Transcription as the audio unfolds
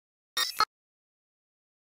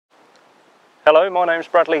Hello, my name's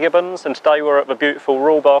Bradley Gibbons and today we're at the beautiful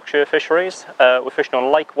Royal Berkshire Fisheries. We're fishing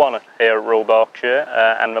on Lake 1 here at Royal Berkshire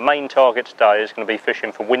and the main target today is going to be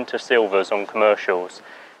fishing for winter silvers on commercials.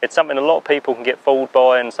 It's something a lot of people can get fooled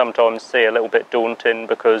by and sometimes see a little bit daunting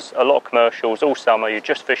because a lot of commercials all summer you're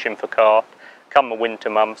just fishing for carp. Come the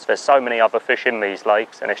winter months there's so many other fish in these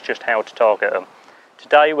lakes and it's just how to target them.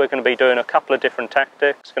 Today we're going to be doing a couple of different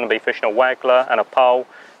tactics. Going to be fishing a waggler and a pole.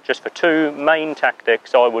 Just for two main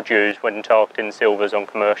tactics I would use when targeting silvers on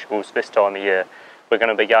commercials this time of year. We're going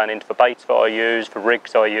to be going into the baits that I use, the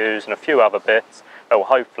rigs I use and a few other bits that will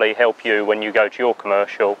hopefully help you when you go to your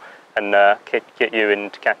commercial and get you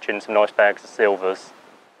into catching some nice bags of silvers.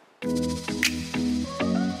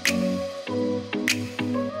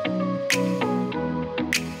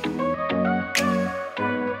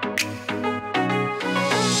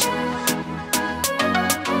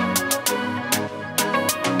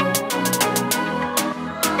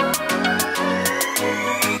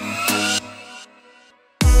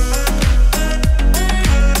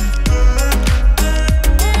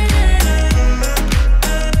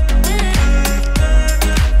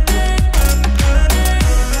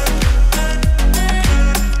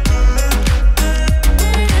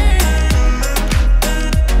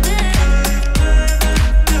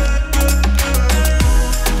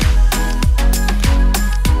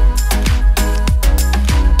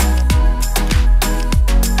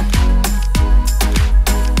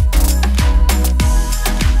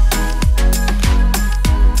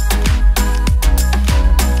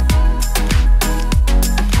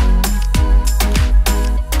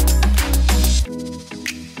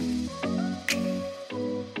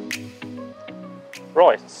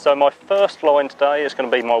 Right, so my first line today is going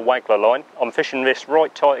to be my waggler line. I'm fishing this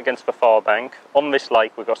right tight against the far bank. On this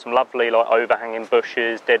lake we've got some lovely overhanging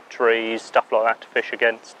bushes, dead trees, stuff like that to fish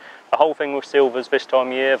against. The whole thing with silvers this time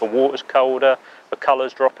of year, the water's colder, the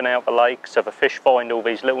colour's dropping out the lake, so the fish find all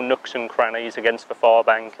these little nooks and crannies against the far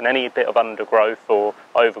bank and any bit of undergrowth or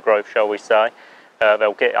overgrowth shall we say,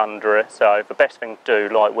 they'll get under it. So the best thing to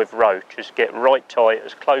do, like with roach, is get right tight,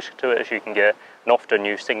 as close to it as you can get, and often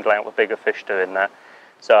you single out the bigger fish doing that.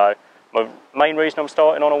 So my main reason I'm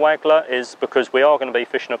starting on a waggler is because we are going to be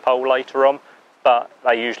fishing a pole later on, but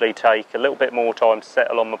they usually take a little bit more time to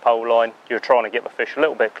settle on the pole line. You're trying to get the fish a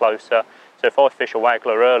little bit closer. So if I fish a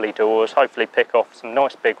waggler early doors, hopefully pick off some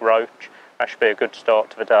nice big roach, that should be a good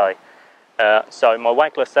start to the day. So my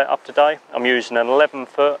waggler setup today, I'm using an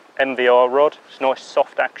 11-foot MVR rod. It's a nice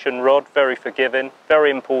soft action rod, very forgiving,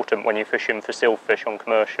 very important when you're fishing for silverfish on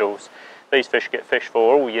commercials. These fish get fished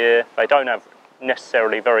for all year, they don't have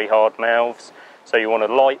necessarily very hard mouths, so you want a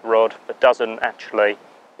light rod that doesn't actually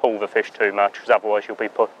pull the fish too much because otherwise you'll be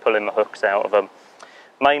pulling the hooks out of them.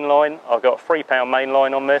 Main line, I've got a 3-pound main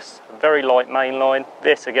line on this, a very light main line.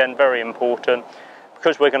 This again very important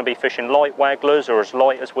because we're going to be fishing light wagglers or as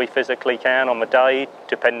light as we physically can on the day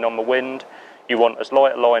depending on the wind. You want as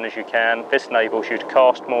light a line as you can. This enables you to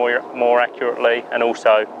cast more accurately and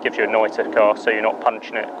also gives you a nicer cast so you're not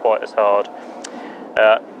punching it quite as hard.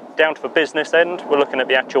 Down to the business end, we're looking at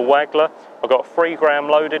the actual waggler. I've got a 3-gram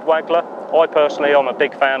loaded waggler. I personally, I'm a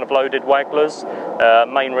big fan of loaded wagglers.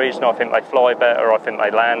 Main reason, I think they fly better, I think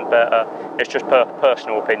they land better. It's just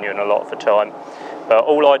personal opinion a lot of the time. But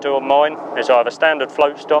all I do on mine is I have a standard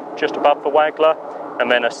float stop just above the waggler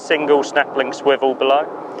and then a single snappling swivel below.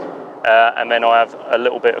 And then I have a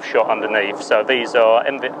little bit of shot underneath. So these are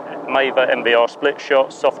Maver MVR split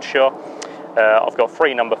shot, soft shot. I've got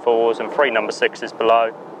 3 number 4s and 3 number 6s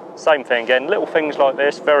below. Same thing again, little things like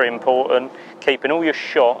this, very important. Keeping all your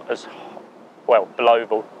shot as well below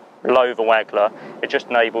the waggler, it just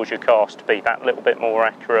enables your cast to be that little bit more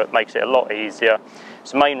accurate, makes it a lot easier.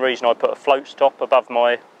 It's the main reason I put a float stop above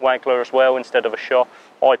my waggler as well instead of a shot.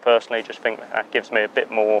 I personally just think that gives me a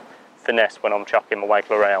bit more finesse when I'm chucking the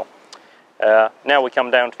waggler out. Now we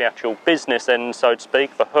come down to the actual business end, so to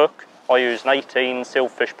speak, the hook. I use an 18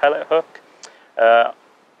 Silverfish pellet hook.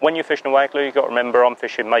 When you're fishing a waggler, you've got to remember I'm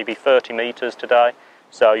fishing maybe 30 metres today,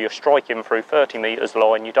 so you're striking through 30 metres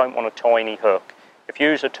line, you don't want a tiny hook. If you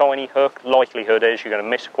use a tiny hook, likelihood is you're going to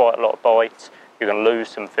miss quite a lot of bites, you're going to lose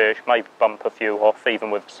some fish, maybe bump a few off, even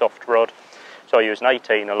with a soft rod. So I use an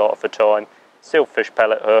 18 a lot of the time, Silverfish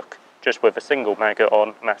pellet hook, just with a single maggot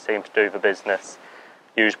on, and that seems to do the business.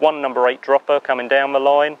 Use 1 number 8 dropper coming down the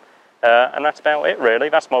line, and that's about it really.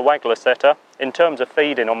 That's my waggler setup. In terms of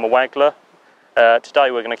feeding on the waggler,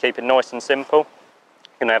 today we're going to keep it nice and simple.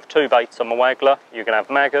 You're going to have 2 baits on the waggler, you're going to have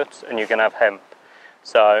maggots and you're going to have hemp.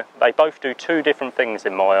 So they both do 2 different things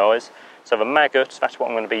in my eyes. So the maggots, that's what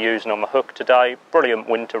I'm going to be using on the hook today. Brilliant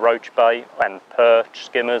winter roach bait and perch,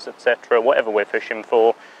 skimmers, etc., whatever we're fishing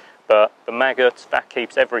for. But the maggots, that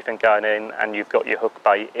keeps everything going in, and you've got your hook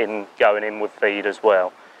bait going in with feed as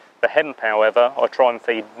well. The hemp, however, I try and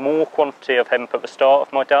feed more quantity of hemp at the start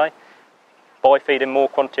of my day. By feeding more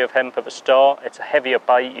quantity of hemp at the start, it's a heavier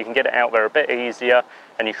bait, you can get it out there a bit easier,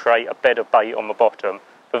 and you create a bed of bait on the bottom.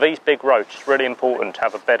 For these big roach, it's really important to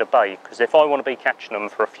have a bed of bait, because if I want to be catching them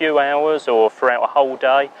for a few hours or throughout a whole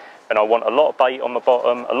day, then I want a lot of bait on the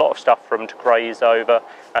bottom, a lot of stuff for them to graze over.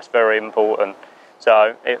 That's very important.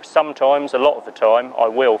 So sometimes, a lot of the time, I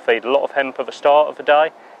will feed a lot of hemp at the start of the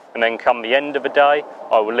day, and then come the end of the day,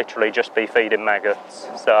 I will literally just be feeding maggots.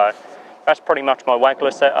 So that's pretty much my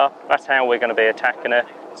Waggler setup. That's how we're going to be attacking it.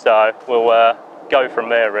 So we'll go from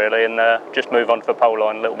there really, and just move on to the pole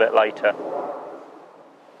line a little bit later.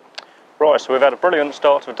 Right, so we've had a brilliant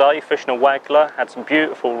start to the day fishing a Waggler. Had some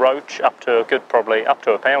beautiful roach, up to a good, probably up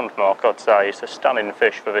to a pound mark, I'd say. It's a stunning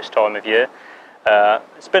fish for this time of year.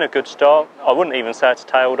 It's been a good start. I wouldn't even say it's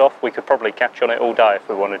tailed off. We could probably catch on it all day if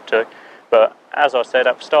we wanted to. But as I said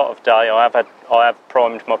at the start of the day, I have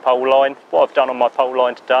primed my pole line. What I've done on my pole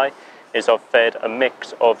line today is I've fed a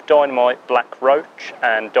mix of dynamite black roach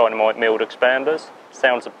and dynamite milled expanders.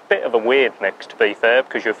 Sounds a bit of a weird mix, to be fair,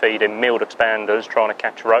 because you're feeding milled expanders trying to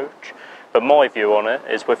catch roach. But my view on it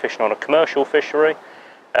is we're fishing on a commercial fishery.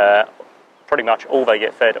 Pretty much all they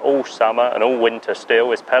get fed all summer and all winter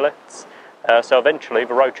still is pellets. So eventually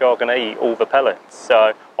the roach are going to eat all the pellets.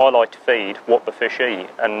 So I like to feed what the fish eat,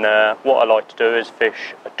 and what I like to do is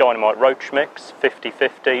fish a dynamite roach mix,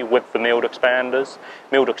 50-50 with the milled expanders.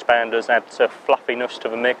 Milled expanders adds a fluffiness to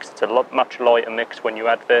the mix. It's a much lighter mix when you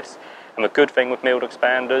add this. And the good thing with milled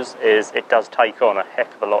expanders is it does take on a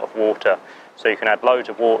heck of a lot of water. So you can add loads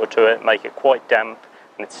of water to it, make it quite damp,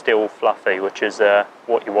 and it's still fluffy, which is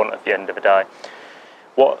what you want at the end of the day.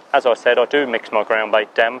 As I said, I do mix my ground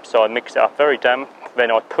bait damp, so I mix it up very damp,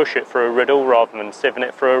 then I push it through a riddle rather than sieving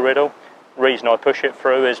it through a riddle. The reason I push it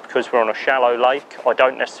through is because we're on a shallow lake. I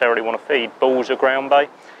don't necessarily want to feed balls of ground bait.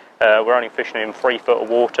 We're only fishing in 3 foot of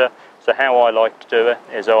water, so how I like to do it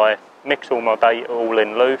is I mix all my bait all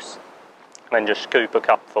in loose, and then just scoop a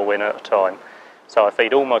cupful in at a time. So I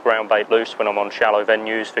feed all my ground bait loose when I'm on shallow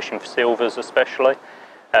venues, fishing for silvers especially.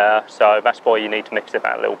 So that's why you need to mix it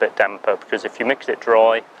that little bit damper, because if you mix it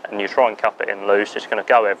dry and you try and cup it in loose, it's going to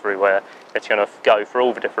go everywhere. It's going to go for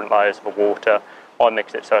all the different layers of the water. I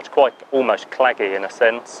mix it so it's quite almost claggy in a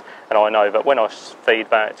sense, and I know that when I feed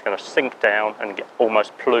that, it's going to sink down and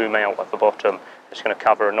almost plume out at the bottom. It's going to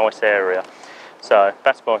cover a nice area. So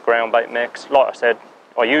that's my ground bait mix. Like I said,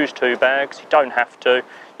 I use 2 bags. You don't have to.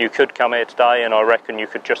 You could come here today and I reckon you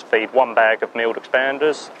could just feed 1 bag of milled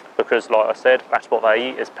expanders, because like I said, that's what they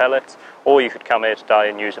eat is pellets. Or you could come here today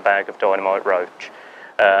and use a bag of dynamite roach,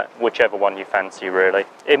 whichever one you fancy really.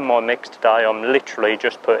 In my mix today, I'm literally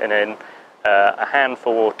just putting in a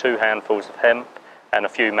handful or 2 handfuls of hemp and a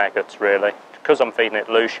few maggots really. Because I'm feeding it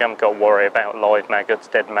loose, you haven't got to worry about live maggots,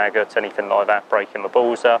 dead maggots, anything like that breaking the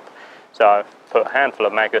balls up. So put a handful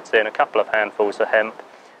of maggots in, a couple of handfuls of hemp.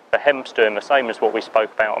 The hemp's doing the same as what we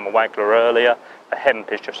spoke about on the Waggler earlier. The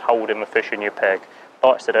hemp is just holding the fish in your peg.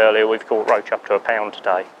 Like I said earlier, we've caught roach up to a pound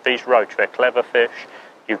today. These roach, they're clever fish.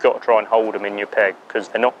 You've got to try and hold them in your peg, because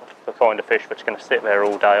they're not the kind of fish that's going to sit there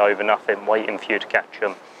all day over nothing waiting for you to catch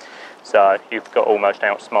them. So you've got to almost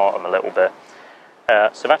outsmart them a little bit.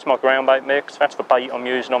 So that's my ground bait mix. That's the bait I'm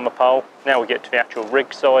using on the pole. Now we get to the actual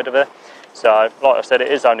rig side of it. So like I said,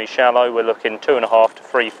 it is only shallow. We're looking 2.5 to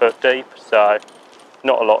 3 foot deep. So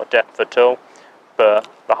not a lot of depth at all, but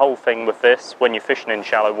the whole thing with this, when you're fishing in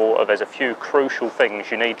shallow water, there's a few crucial things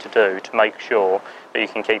you need to do to make sure that you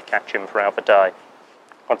can keep catching throughout the day.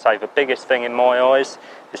 I'd say the biggest thing in my eyes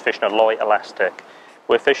is fishing a light elastic.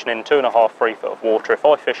 We're fishing in 2.5 to 3 foot of water. If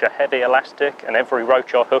I fish a heavy elastic and every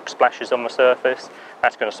roach I hook splashes on the surface,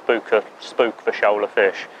 that's going to spook the shoaler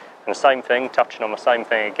fish. And the same thing, touching on the same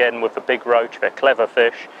thing again with the big roach, they're clever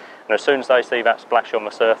fish, and as soon as they see that splash on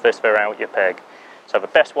the surface, they're out your peg. So the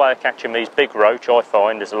best way of catching these big roach, I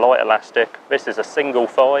find, is a light elastic. This is a single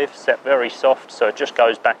 5, set very soft, so it just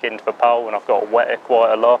goes back into the pole, and I've got to wet it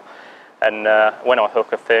quite a lot. And when I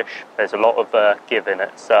hook a fish, there's a lot of give in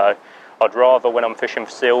it. So I'd rather, when I'm fishing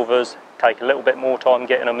for silvers, take a little bit more time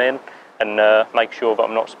getting them in, and make sure that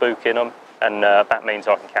I'm not spooking them, and that means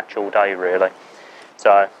I can catch all day really.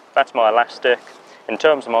 So that's my elastic. In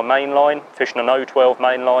terms of my main line, fishing an 012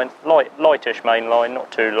 main line, lightish main line,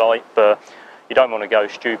 not too light, but you don't want to go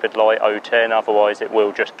stupid light 010, otherwise it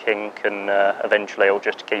will just kink, and eventually it'll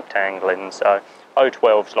just keep tangling. So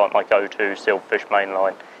 012's like my go-to silverfish main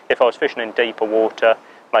line. If I was fishing in deeper water,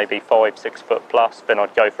 maybe 5-6 foot plus, then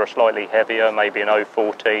I'd go for a slightly heavier, maybe an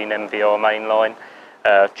 014 MVR main line.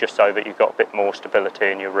 just so that you've got a bit more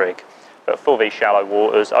stability in your rig. But for these shallow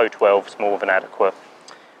waters, 012 is more than adequate.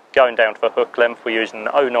 Going down to the hook length, we're using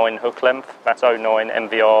an 09 hook length, that's 09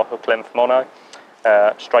 MVR hook length mono,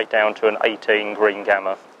 straight down to an 18 green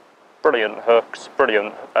gamma. Brilliant hooks,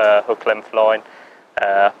 brilliant hook length line,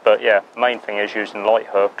 but yeah, main thing is using light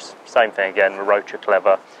hooks. Same thing again with Roach are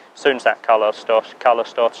clever. As soon as that colour starts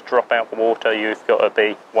to drop out the water, you've got to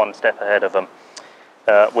be one step ahead of them.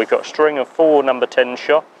 We've got a string of 4 number 10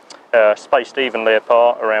 shot, spaced evenly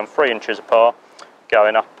apart, around 3 inches apart,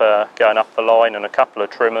 going up the line, and a couple of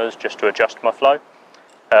trimmers just to adjust my flow.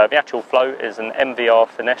 The actual float is an MVR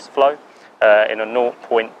finesse float in a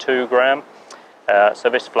 0.2 gram. So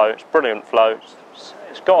this float's brilliant float.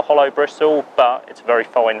 It's got a hollow bristle, but it's a very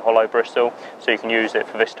fine hollow bristle, so you can use it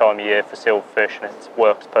for this time of year for silverfish, and it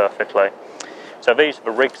works perfectly. So these are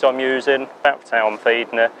the rigs I'm using, that's how I'm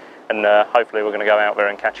feeding it, and hopefully we're going to go out there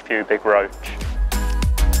and catch a few big roach.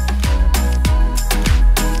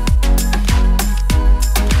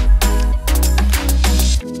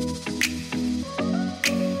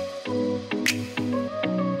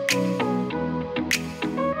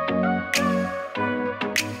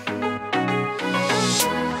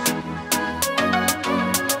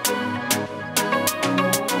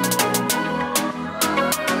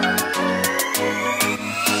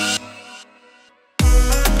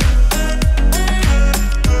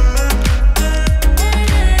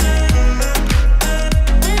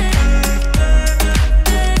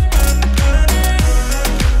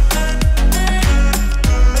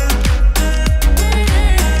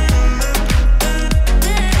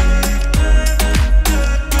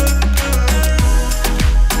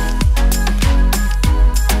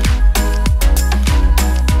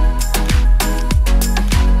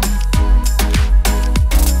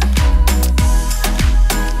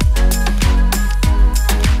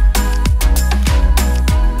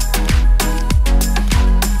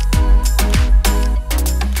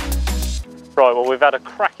 Right, well, we've had a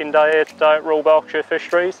cracking day here today at Royal Berkshire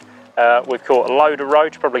Fisheries. We've caught a load of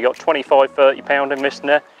roach, probably got 25–30 pound in this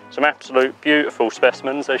net. Some absolute beautiful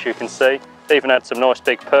specimens, as you can see. Even had some nice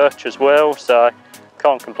big perch as well, so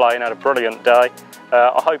can't complain, had a brilliant day.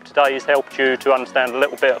 I hope today has helped you to understand a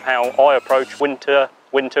little bit of how I approach winter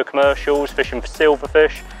commercials, fishing for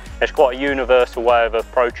silverfish. It's quite a universal way of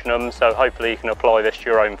approaching them, so hopefully you can apply this to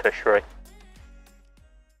your own fishery.